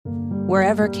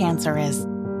Wherever cancer is,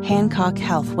 Hancock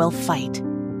Health will fight.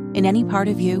 In any part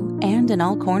of you and in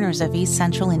all corners of East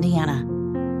Central Indiana.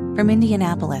 From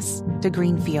Indianapolis to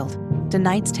Greenfield to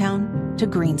Knightstown to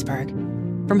Greensburg.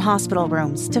 From hospital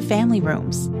rooms to family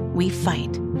rooms, we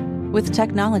fight. With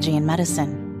technology and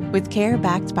medicine, with care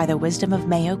backed by the wisdom of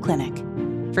Mayo Clinic.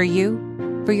 For you,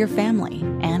 for your family,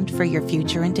 and for your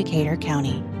future in Decatur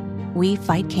County. We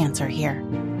fight cancer here.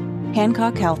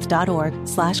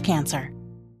 HancockHealth.org/cancer.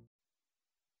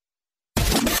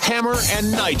 Hammer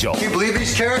and Nigel. Do you believe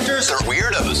these characters are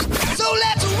weirdos? So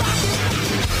let's rock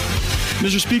it!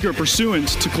 Mr. Speaker, pursuant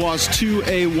to Clause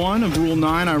 2A1 of Rule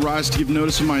 9, I rise to give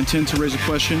notice of my intent to raise a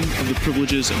question of the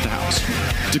privileges of the House.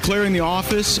 Declaring the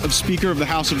office of Speaker of the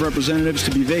House of Representatives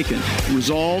to be vacant.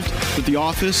 Resolved that the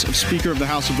office of Speaker of the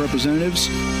House of Representatives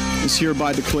is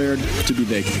hereby declared to be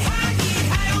vacant.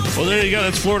 Well, there you go.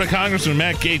 That's Florida Congressman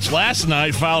Matt Gaetz last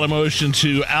night filed a motion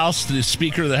to oust the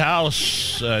Speaker of the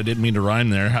House. I didn't mean to rhyme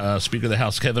there. Speaker of the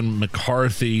House, Kevin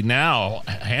McCarthy. Now,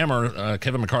 Hammer,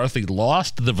 Kevin McCarthy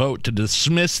lost the vote to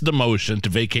dismiss the motion to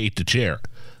vacate the chair.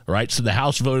 All right, so the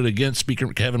House voted against Speaker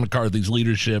Kevin McCarthy's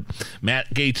leadership.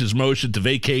 Matt Gaetz' motion to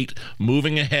vacate,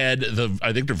 moving ahead.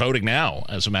 I think they're voting now,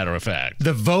 as a matter of fact.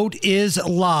 The vote is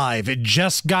live. It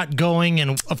just got going,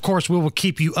 and of course, we will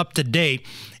keep you up to date.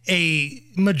 A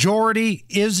majority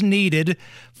is needed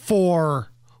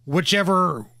for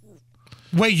whichever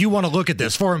way you want to look at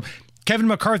this. For Kevin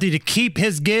McCarthy to keep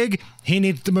his gig, he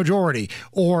needs the majority.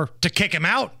 Or to kick him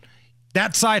out,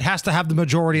 that side has to have the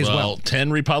majority as well. Well,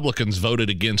 10 Republicans voted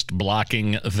against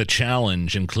blocking the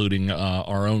challenge, including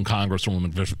our own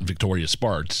Congresswoman Victoria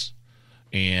Spartz.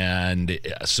 And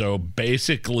so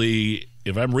basically,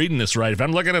 if I'm reading this right, if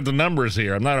I'm looking at the numbers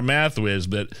here, I'm not a math whiz,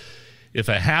 but if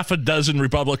a half a dozen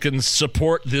Republicans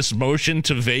support this motion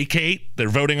to vacate, they're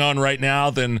voting on right now,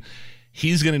 then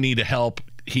he's going to need help,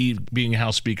 he being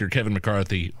House Speaker Kevin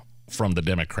McCarthy, from the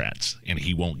Democrats, and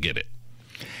he won't get it.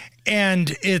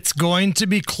 And it's going to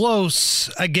be close.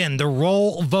 Again, the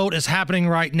roll vote is happening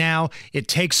right now. It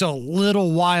takes a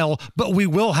little while, but we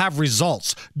will have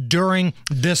results during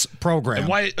this program.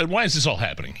 And why is this all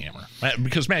happening, Hammer?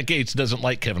 Because Matt Gaetz doesn't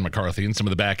like Kevin McCarthy and some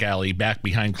of the back alley, back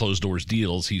behind closed doors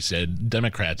deals he said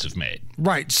Democrats have made.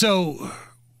 Right. So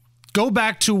go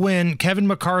back to when Kevin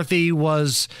McCarthy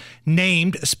was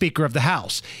named Speaker of the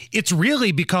House. It's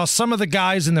really because some of the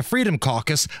guys in the Freedom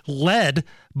Caucus, led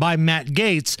by Matt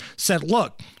Gaetz, said,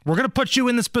 look, we're going to put you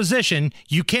in this position.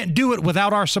 You can't do it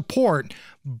without our support,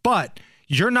 but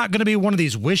you're not going to be one of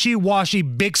these wishy-washy,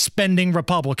 big spending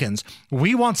Republicans.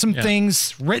 We want some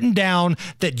things written down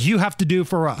that you have to do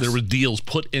for us. There were deals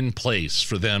put in place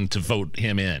for them to vote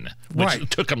him in, which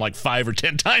took them like 5 or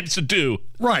 10 times to do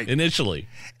initially.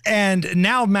 And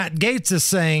now Matt Gaetz is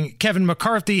saying Kevin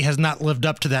McCarthy has not lived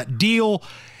up to that deal.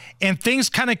 And things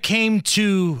kind of came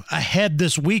to a head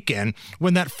this weekend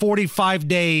when that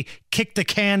 45-day kick the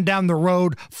can down the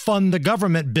road, fund the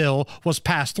government bill was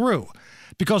passed through.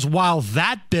 Because while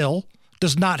that bill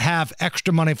does not have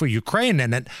extra money for Ukraine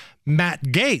in it, Matt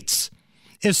Gaetz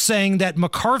is saying that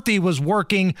McCarthy was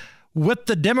working with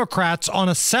the Democrats on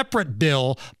a separate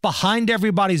bill behind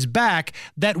everybody's back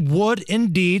that would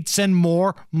indeed send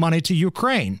more money to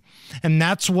Ukraine. And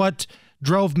that's what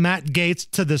drove Matt Gaetz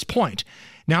to this point.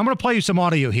 Now, I'm going to play you some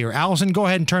audio here. Allison, go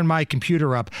ahead and turn my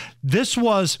computer up. This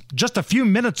was just a few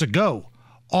minutes ago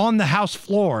on the House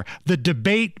floor, the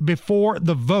debate before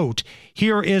the vote.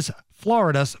 Here is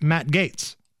Florida's Matt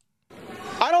Gaetz.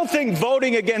 I don't think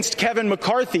voting against Kevin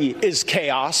McCarthy is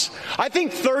chaos. I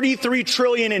think $33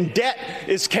 trillion in debt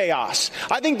is chaos.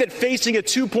 I think that facing a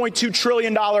 $2.2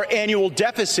 trillion annual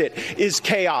deficit is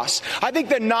chaos. I think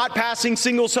that not passing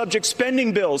single subject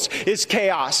spending bills is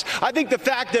chaos. I think the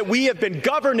fact that we have been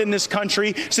governed in this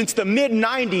country since the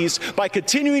mid-90s by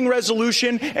continuing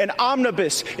resolution and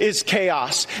omnibus is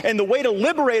chaos. And the way to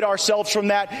liberate ourselves from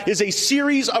that is a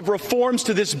series of reforms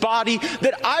to this body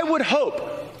that I would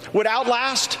hope would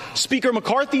outlast Speaker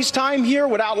McCarthy's time here,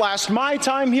 would outlast my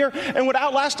time here, and would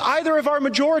outlast either of our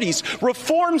majorities.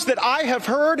 Reforms that I have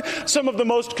heard some of the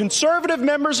most conservative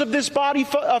members of this body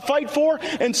fight for,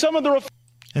 and some of the...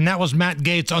 And that was Matt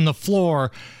Gaetz on the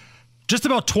floor just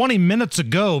about 20 minutes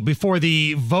ago before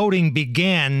the voting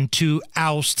began to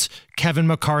oust Kevin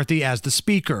McCarthy as the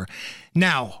Speaker.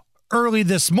 Now, early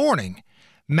this morning,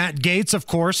 Matt Gaetz, of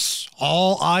course,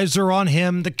 all eyes are on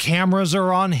him, the cameras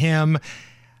are on him.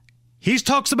 He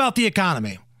talks about the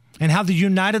economy and how the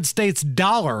United States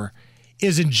dollar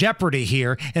is in jeopardy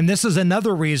here, and this is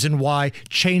another reason why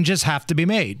changes have to be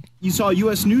made. You saw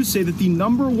U.S. News say that the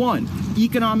number one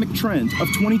economic trend of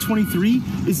 2023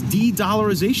 is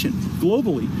de-dollarization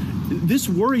globally. this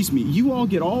worries me. You all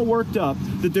get all worked up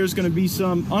that there's going to be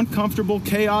some uncomfortable,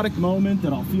 chaotic moment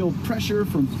that I'll feel pressure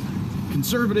from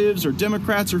conservatives or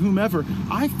Democrats or whomever.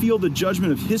 I feel the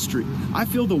judgment of history. I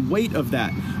feel the weight of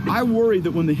that. I worry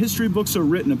that when the history books are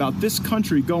written about this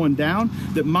country going down,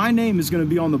 that my name is going to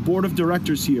be on the board of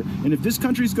directors here. And if this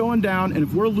country's going down and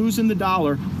if we're losing the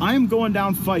dollar, I am going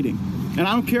down fighting. And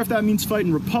I don't care if that means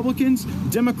fighting Republicans,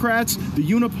 Democrats, the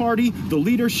Uniparty, the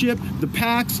leadership, the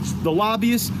PACs, the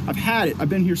lobbyists. I've had it. I've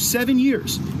been here 7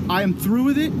 years. I am through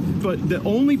with it, but the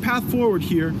only path forward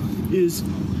here is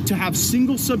to have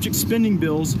single subject spending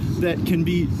bills that can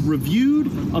be reviewed,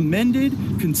 amended,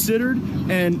 considered,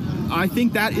 and I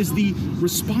think that is the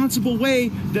responsible way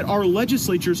that our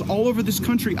legislatures all over this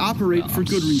country operate for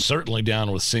good reason. Certainly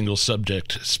down with single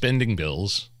subject spending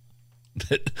bills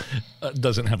that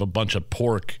doesn't have a bunch of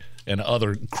pork and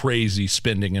other crazy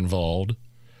spending involved,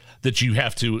 that you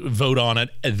have to vote on it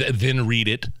and then read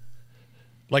it.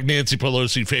 Like Nancy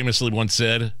Pelosi famously once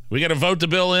said, we got to vote the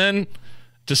bill in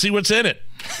to see what's in it.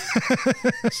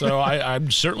 So I'm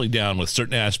certainly down with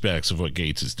certain aspects of what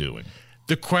Gaetz is doing.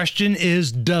 The question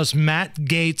is, does Matt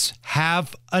Gaetz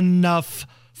have enough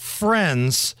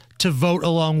friends to vote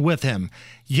along with him?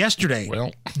 Yesterday,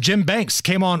 Jim Banks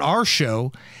came on our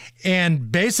show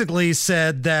and basically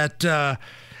said that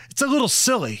it's a little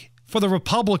silly for the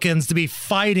Republicans to be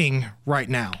fighting right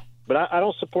now. But I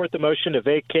don't support the motion to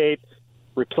vacate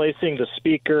replacing the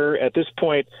speaker. At this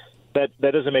point, that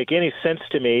doesn't make any sense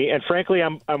to me. And frankly,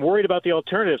 I'm worried about the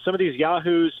alternative. Some of these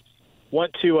yahoos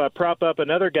want to prop up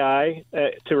another guy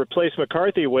to replace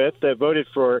McCarthy with that voted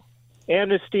for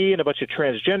amnesty and a bunch of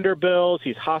transgender bills.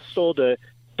 He's hostile to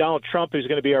Donald Trump, who's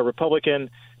going to be our Republican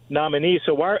nominee.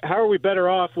 So how are we better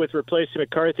off with replacing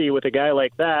McCarthy with a guy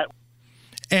like that?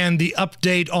 And the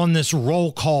update on this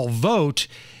roll call vote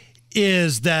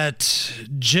is that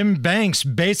Jim Banks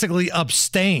basically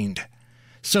abstained.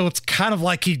 So it's kind of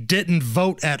like he didn't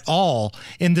vote at all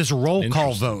in this roll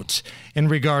call vote in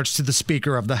regards to the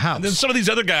Speaker of the House. And then some of these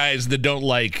other guys that don't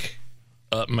like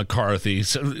McCarthy,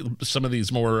 some of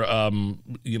these more,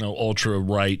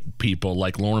 ultra-right people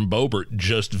like Lauren Boebert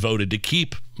just voted to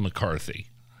keep McCarthy.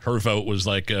 Her vote was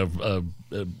like,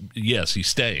 yes, he's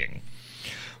staying.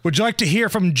 Would you like to hear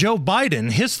from Joe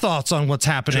Biden, his thoughts on what's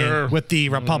happening with the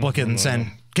Republicans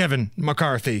and Kevin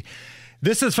McCarthy?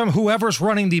 This is from whoever's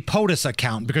running the POTUS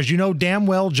account, because you know damn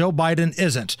well Joe Biden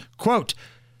isn't. Quote,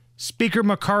 Speaker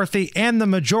McCarthy and the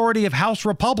majority of House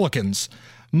Republicans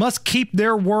must keep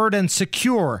their word and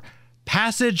secure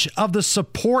passage of the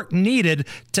support needed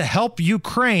to help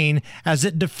Ukraine as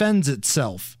it defends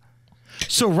itself.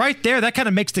 So right there, that kind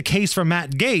of makes the case for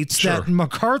Matt Gaetz that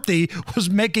McCarthy was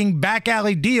making back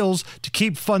alley deals to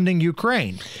keep funding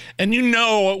Ukraine. And you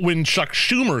know, when Chuck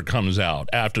Schumer comes out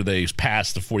after they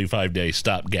passed the 45-day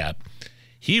stopgap,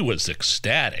 he was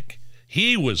ecstatic.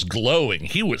 He was glowing.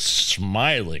 He was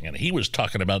smiling. And he was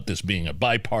talking about this being a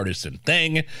bipartisan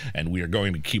thing. And we are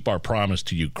going to keep our promise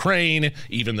to Ukraine,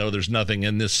 even though there's nothing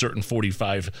in this certain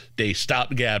 45-day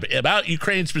stopgap about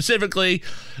Ukraine specifically.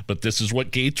 But this is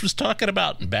what Gaetz was talking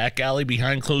about. Back alley,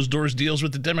 behind closed doors deals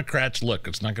with the Democrats. Look,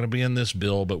 it's not going to be in this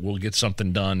bill, but we'll get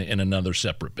something done in another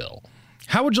separate bill.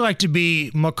 How would you like to be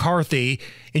McCarthy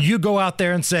and you go out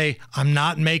there and say, I'm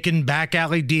not making back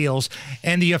alley deals,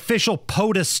 and the official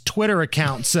POTUS Twitter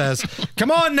account says, come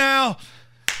on now,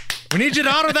 we need you to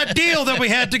honor that deal that we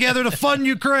had together to fund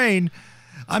Ukraine.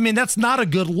 I mean, that's not a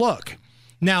good look.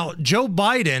 Now, Joe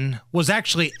Biden was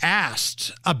actually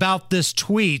asked about this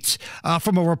tweet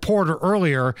from a reporter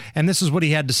earlier, and this is what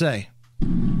he had to say.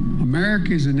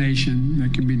 America is a nation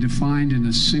that can be defined in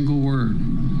a single word.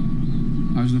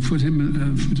 I was in the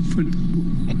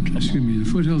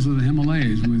foothills of the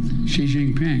Himalayas with Xi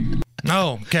Jinping.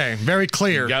 Oh, okay. Very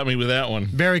clear. You got me with that one.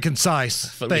 Very concise.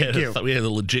 Thank you. I thought we had a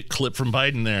legit clip from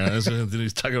Biden there.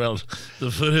 He's talking about the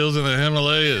foothills of the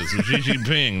Himalayas with Xi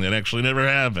Jinping. That actually never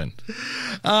happened.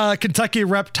 Kentucky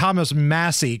Rep. Thomas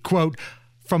Massey, quote,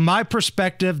 from my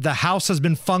perspective, the House has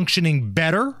been functioning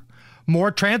better,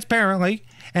 more transparently,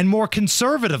 and more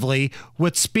conservatively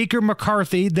with Speaker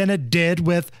McCarthy than it did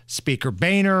with Speaker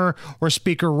Boehner or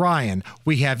Speaker Ryan.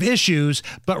 We have issues,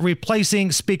 but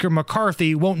replacing Speaker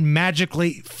McCarthy won't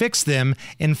magically fix them.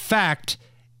 In fact,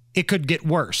 it could get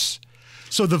worse.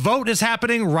 So the vote is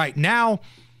happening right now.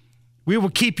 We will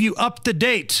keep you up to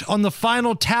date on the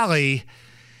final tally.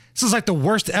 This is like the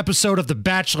worst episode of The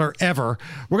Bachelor ever.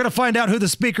 We're going to find out who the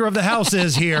Speaker of the House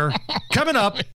is here coming up